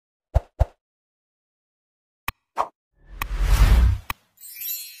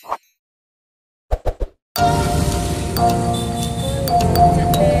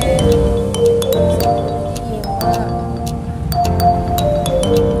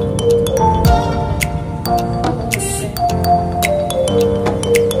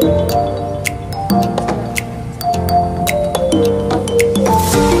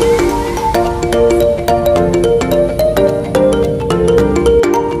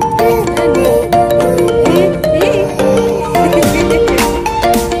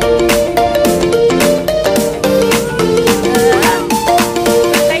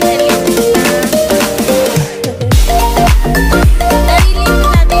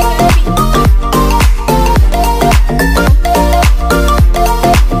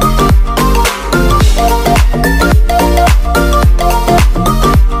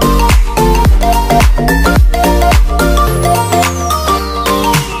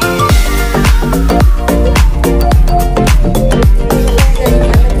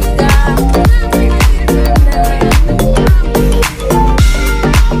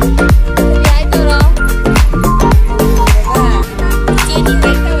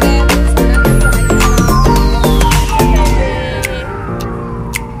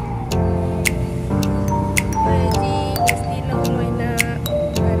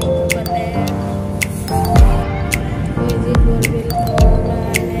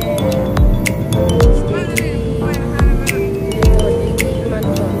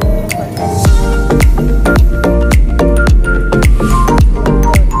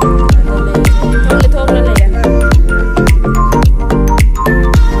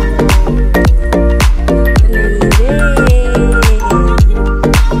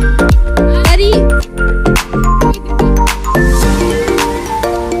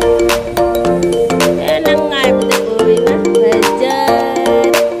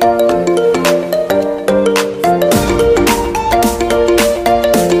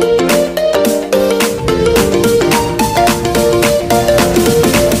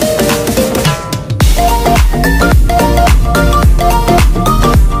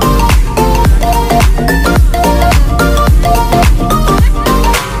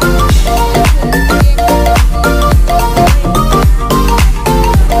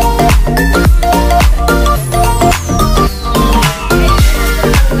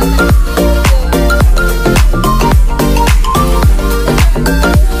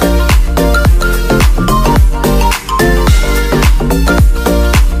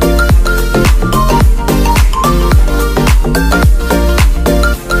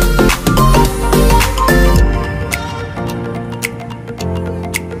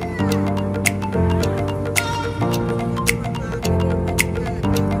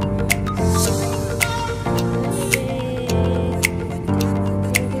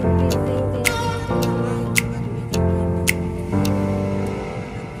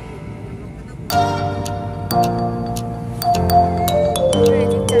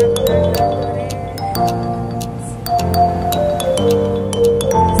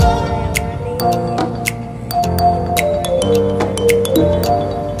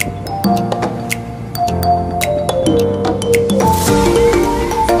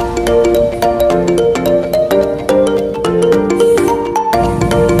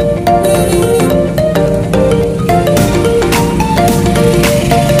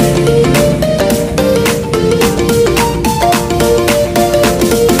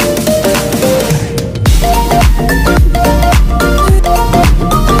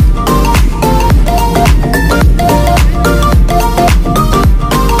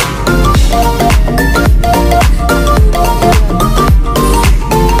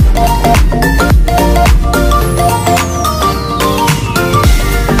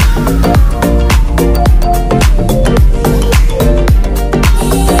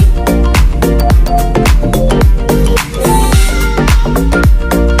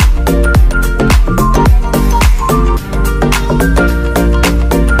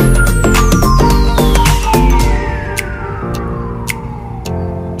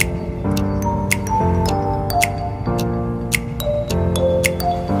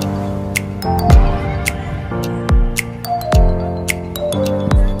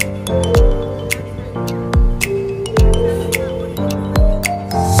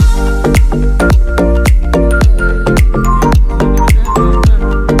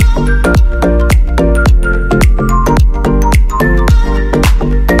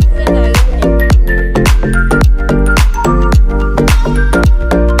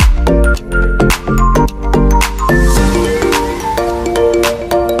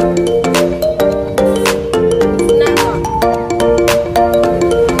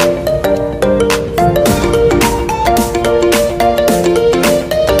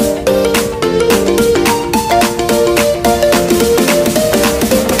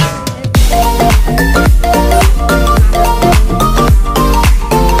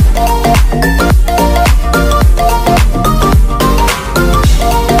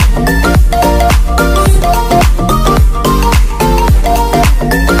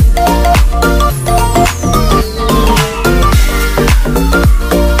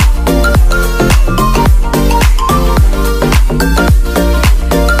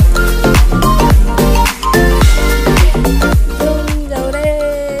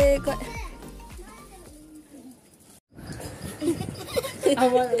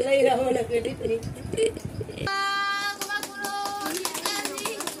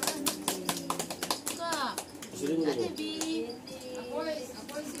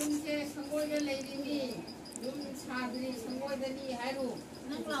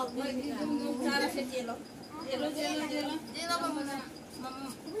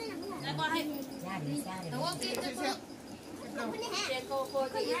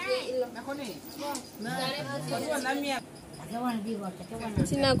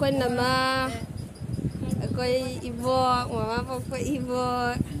Sina ko nama ko ibu mama papa ibu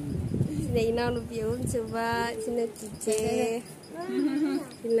sina ina nu piu coba sina cice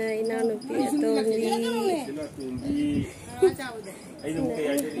sina ina nu piu tumbi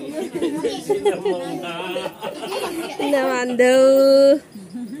sina mandu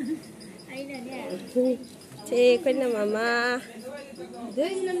ce ko nama mama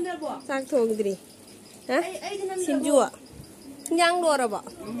sak thong dri ha sinjua nhang đồ rồi bỏ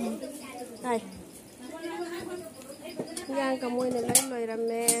đây nhang cả môi này lấy mày làm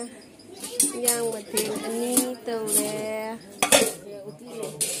nè nhang mà tiền anh đi tàu nè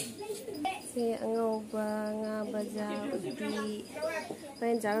xe ngâu và ngà bà già đi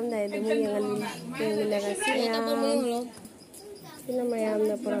bên trái bên này đừng muốn nhang anh tiền này là xe nhang cái này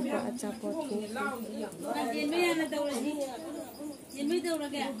mayamna berapa acapot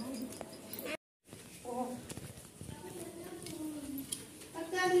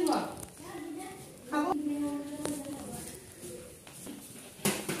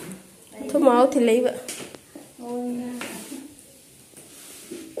thôi máu thì lấy vậy.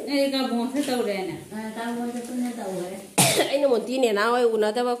 Đây cái bông thế tàu đen nè. Tao mua cho con tàu đấy. Anh một tí này nào ấy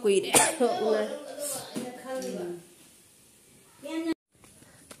una tao quỳ đấy. Una.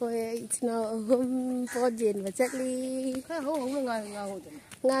 Ôi nó hôm có chuyện và chắc đi. Không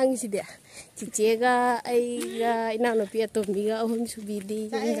ngang gì đấy. Chị chế ga ai nào nó biết tụi mình hôm su bị đi.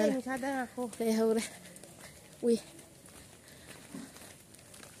 Đây hầu đây. Ui.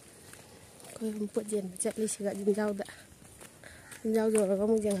 Coi hôm có chuyện và chắc đi sẽ gặp dinh rau đã. Dinh rau rồi có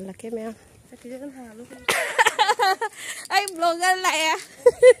một dàn là cái mèo. Anh blogger lại à.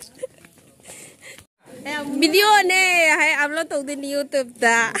 Video này hay upload tụi trên YouTube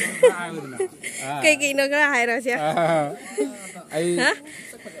ta. Cái nó có hay rồi chứ. Hả?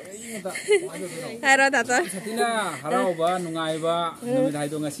 Hay rồi thật rồi. Satina harauba nungaiba numidai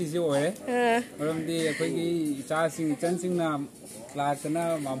do ngasi ji ore. Maramdi akhoi cha sing chan sing na class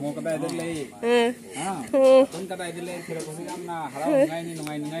na mamo kadai de lei. Kon kadai de lei thira ko yamna harau ngai ni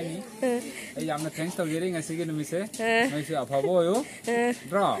ai yamna thanks to gering ngasi ge numise. Noi su aphabo yo.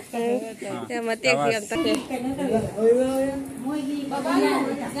 Draw. Ya mati ki am tak.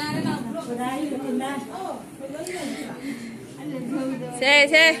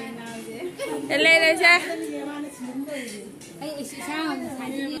 Xe lên đây xe.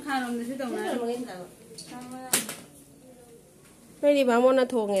 Đây đi bảo món nó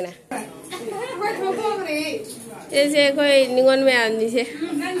thùng này nè. Xe coi ningol mèo đi xe.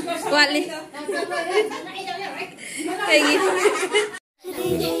 Quạt đi. Cái gì?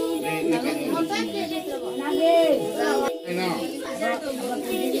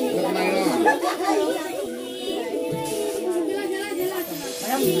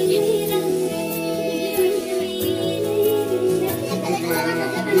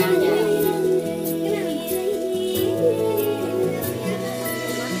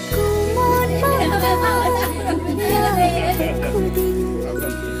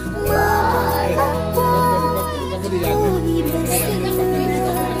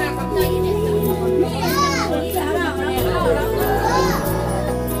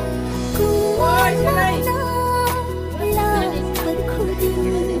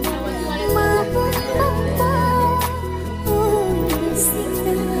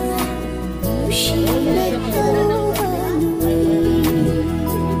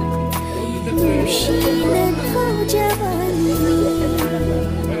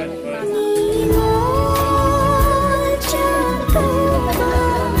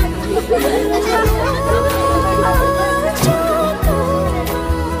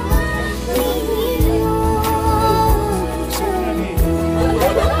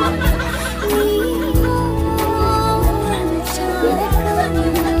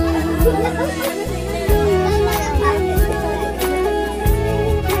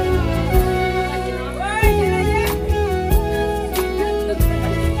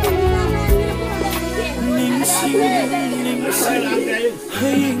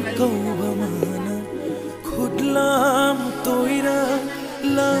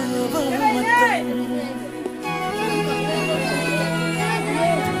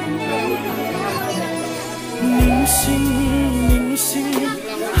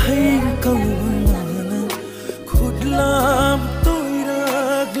 hay câu mana khut lam tôi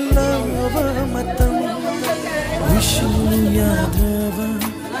rag lava matam wishnu yadrava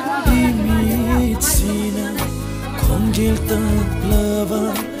imit sina khongjel ta lava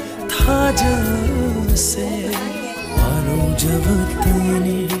thaja se waro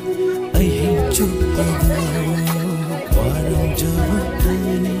javatani ahin chupadu waro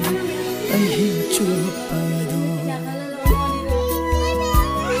javatani ahin chupadu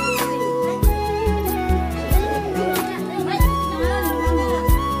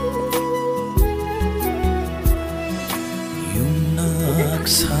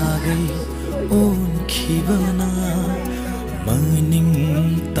sagai on khibana maning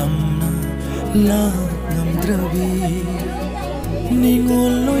tamna la ngamdrabi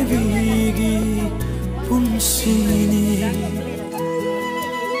ningol loi vigi punsini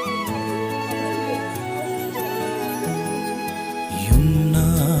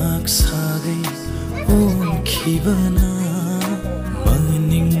yunak sagai on khibana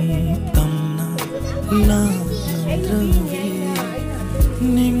maning tamna la ngamdrabi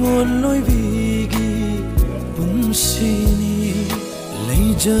ningol loi vigi punsini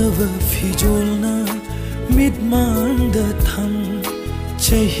leijava fijolna midmanda tham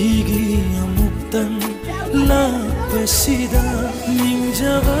chahigi amuktan la pasida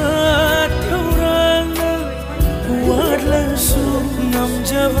ningjava thauranga wadla su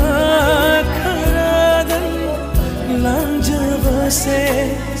namjava kharadan langjava se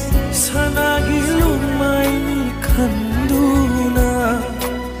sanagi lumai ni khanduna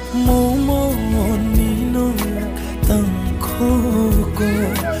momo nino tamkhoko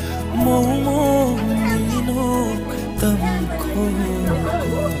momo nino tamkhoko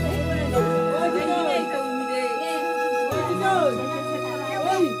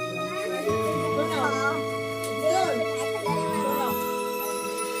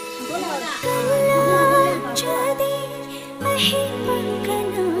jadi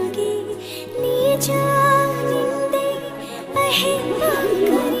ahimbanganagi nijaninde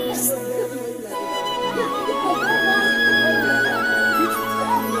ahimbangarisu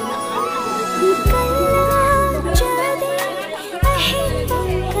jadi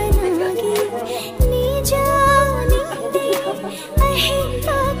ahimbanganagi nijaninde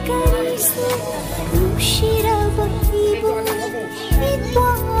ahimbangarisu nushiraba ibu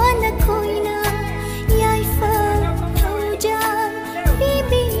itwana koina yaifa tauja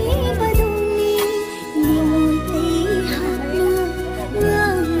bibi baduni nimultai hakna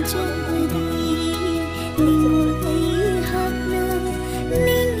ngamjari nimultai hakna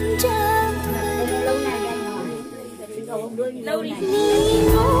ningjari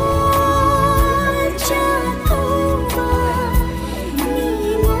ningol chakauba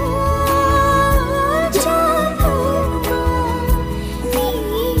ningol chakauba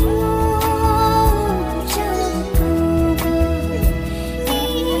ningol chakauba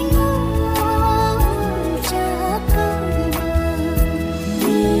ningol chakauba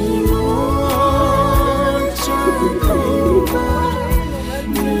ningol chakauba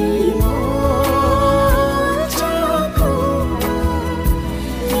ningol chakauba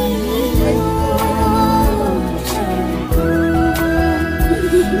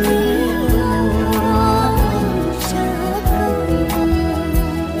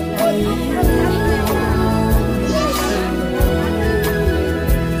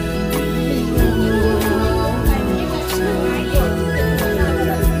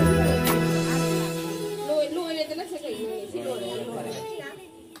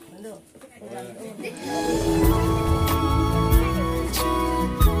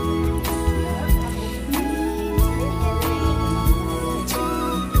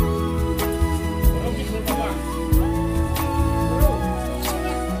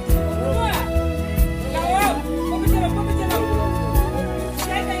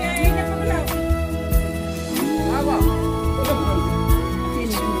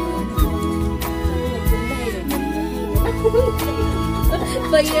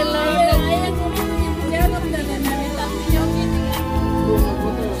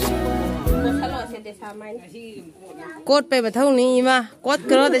cốtไปแบบเท่านี้มาคด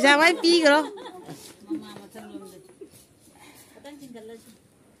กระโดดแต่ชาไว้ปีกระโดด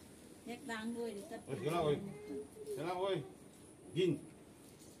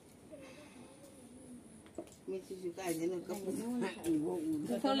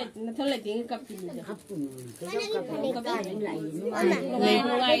เท่าไหร่จริงกับปีนี้ครับ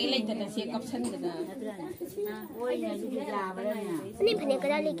ไงเลยจะเสียกับฉันจะนะนี่พันธุ์ก็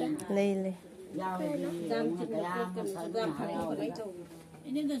ได้เลยแกเลยยาวเลย 30 กับพันธุ์ก็ได้จบ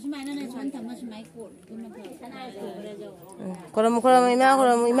Ini tu semai nana cuan thamma semai kol.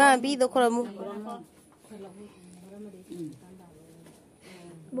 Kolam ima bi do kolam.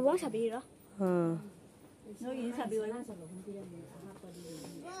 Bố xả bì đó. Nó gì sao biểu lắm.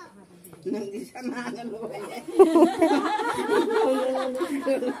 Nang di sana kan lo.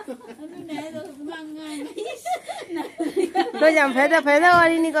 Lo jam phải ra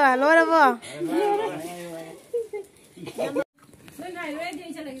đi ni coi lo đó bo.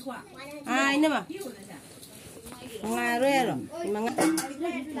 Ai nữa mà. Ngai rồi rồi. Mà ngai.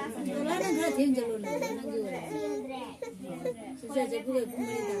 Nó đang rất thiên chân luôn. Sẽ cứ cũng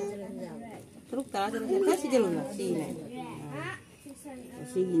đi Terus tak ada kasih jalan lah sini.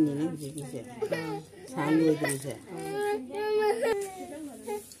 Sini ni bisa. Sambil terus.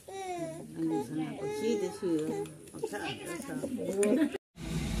 Anu sana kasih tu sih. Maksa.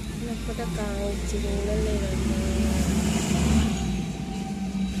 Nak pada kau cium lele.